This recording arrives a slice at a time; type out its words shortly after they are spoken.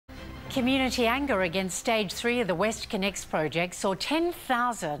Community anger against Stage 3 of the WestConnex project saw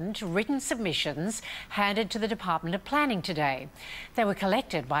 10,000 written submissions handed to the Department of Planning today. They were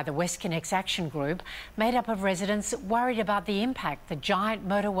collected by the WestConnex Action Group, made up of residents worried about the impact the giant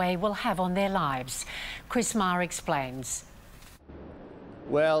motorway will have on their lives. Chris Maher explains.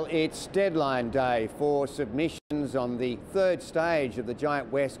 Well, it's deadline day for submissions on the third stage of the giant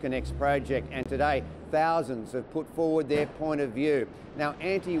WestConnex project, and today thousands have put forward their point of view. Now,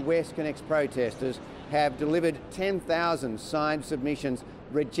 anti-WestConnex protesters have delivered 10,000 signed submissions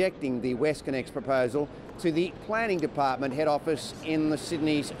rejecting the WestConnex proposal to the Planning Department head office in the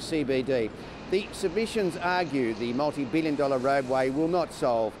Sydney's CBD. The submissions argue the multi-billion-dollar roadway will not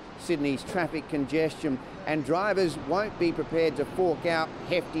solve Sydney's traffic congestion, and drivers won't be prepared to fork out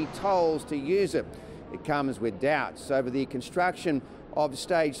hefty tolls to use it. It comes with doubts over the construction of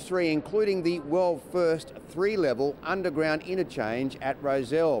Stage 3, including the world-first 3-level underground interchange at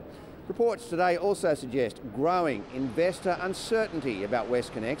Rozelle. Reports today also suggest growing investor uncertainty about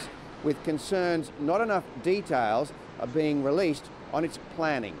WestConnex, with concerns not enough details are being released on its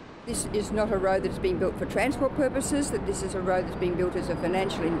planning. This is not a road that's been built for transport purposes, that this is a road that's been built as a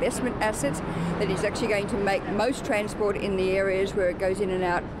financial investment asset, that is actually going to make most transport in the areas where it goes in and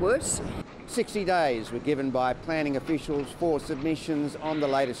out worse. 60 days were given by planning officials for submissions on the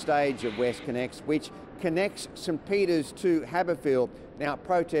latest stage of WestConnex, which connects St Peters to Haberfield. Now,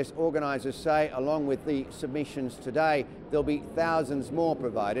 protest organisers say, along with the submissions today, there'll be thousands more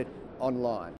provided online.